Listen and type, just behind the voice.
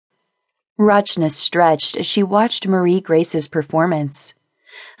Rachna stretched as she watched Marie Grace's performance.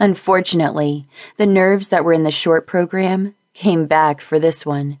 Unfortunately, the nerves that were in the short program came back for this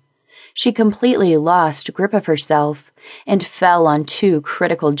one. She completely lost grip of herself and fell on 2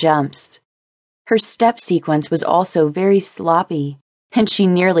 critical jumps. Her step sequence was also very sloppy, and she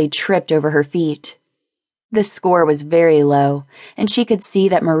nearly tripped over her feet. The score was very low, and she could see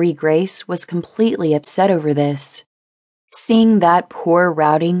that Marie Grace was completely upset over this. Seeing that poor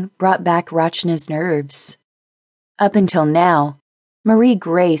routing brought back Rachna's nerves. Up until now, Marie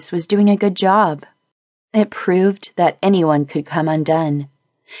Grace was doing a good job. It proved that anyone could come undone.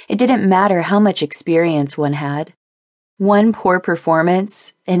 It didn't matter how much experience one had. One poor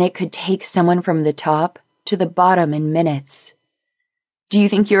performance, and it could take someone from the top to the bottom in minutes. "Do you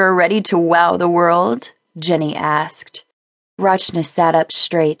think you're ready to wow the world?" Jenny asked. Rachna sat up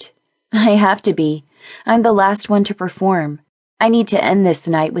straight. "I have to be. I'm the last one to perform. I need to end this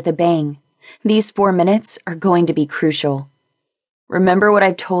night with a bang. These 4 minutes are going to be crucial. Remember what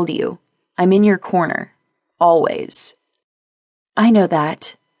I've told you. I'm in your corner. Always." "I know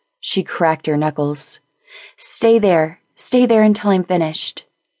that." She cracked her knuckles. Stay there until I'm finished."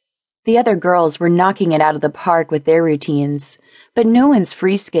 The other girls were knocking it out of the park with their routines, but no one's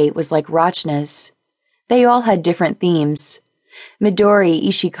free skate was like Rachna's. They all had different themes. Midori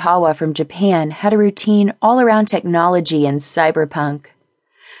Ishikawa from Japan had a routine all around technology and cyberpunk.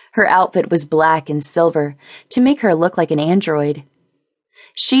 Her outfit was black and silver to make her look like an android.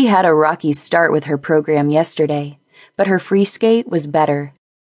 She had a rocky start with her program yesterday, but her free skate was better.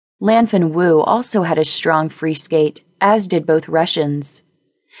 Lanfin Wu also had a strong free skate, as did both Russians.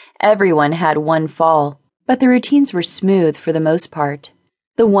 Everyone had one fall, but the routines were smooth for the most part.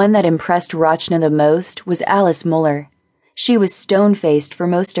 The one that impressed Rachna the most was Alice Muller. She was stone-faced for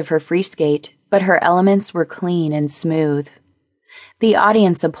most of her free skate, but her elements were clean and smooth. The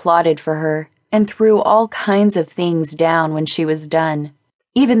audience applauded for her and threw all kinds of things down when she was done.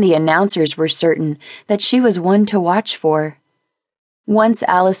 Even the announcers were certain that she was one to watch for. Once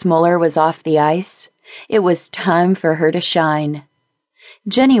Alice Muller was off the ice, it was time for her to shine.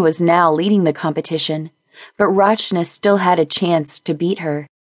 Jenny was now leading the competition, but Rachna still had a chance to beat her.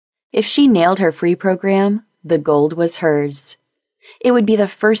 If she nailed her free program, the gold was hers. It would be the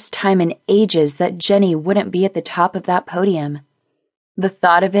first time in ages that Jenny wouldn't be at the top of that podium. The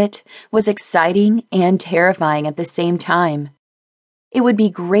thought of it was exciting and terrifying at the same time. It would be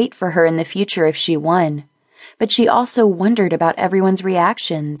great for her in the future if she won, but she also wondered about everyone's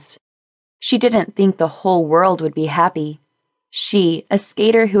reactions. She didn't think the whole world would be happy. She, a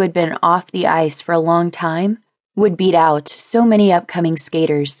skater who had been off the ice for a long time, would beat out so many upcoming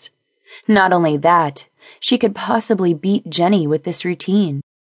skaters. Not only that, she could possibly beat Jenny with this routine.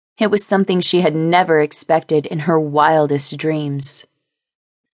 It was something she had never expected in her wildest dreams.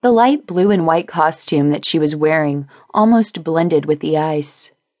 The light blue and white costume that she was wearing almost blended with the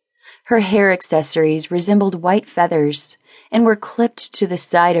ice. Her hair accessories resembled white feathers and were clipped to the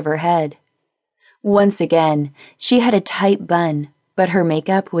side of her head. Once again, she had a tight bun, but her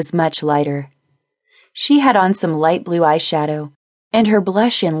makeup was much lighter. She had on some light blue eyeshadow, and her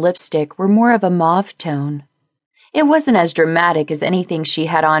blush and lipstick were more of a mauve tone. It wasn't as dramatic as anything she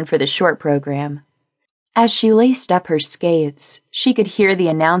had on for the short program. As she laced up her skates, she could hear the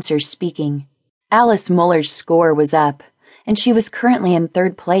announcers speaking. Alice Muller's score was up, and she was currently in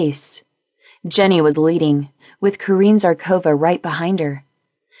 3rd place. Jenny was leading, with Karine Zarkova right behind her.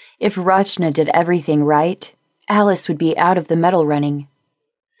 If Rachna did everything right, Alice would be out of the medal running.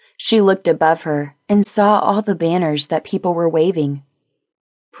 She looked above her and saw all the banners that people were waving.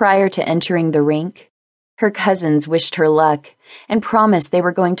 Prior to entering the rink, her cousins wished her luck and promised they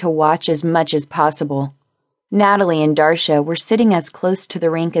were going to watch as much as possible. Natalie and Darsha were sitting as close to the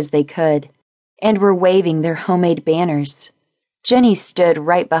rink as they could and were waving their homemade banners. Jenny stood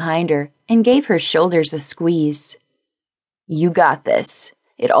right behind her and gave her shoulders a squeeze. "You got this.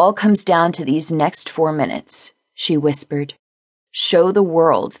 It all comes down to these next 4 minutes," she whispered. "Show the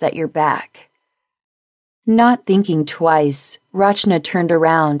world that you're back." Not thinking twice, Rachna turned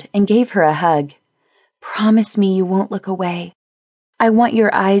around and gave her a hug. "Promise me you won't look away. I want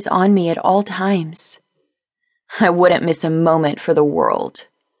your eyes on me at all times." "I wouldn't miss a moment for the world."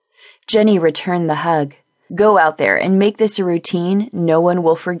 Jenny returned the hug. "Go out there and make this a routine no one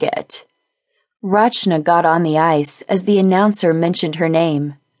will forget." Rachna got on the ice as the announcer mentioned her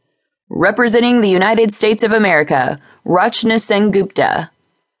name. "Representing the United States of America, Rachna Sengupta."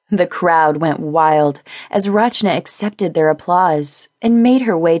 The crowd went wild as Rachna accepted their applause and made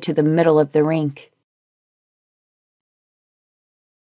her way to the middle of the rink.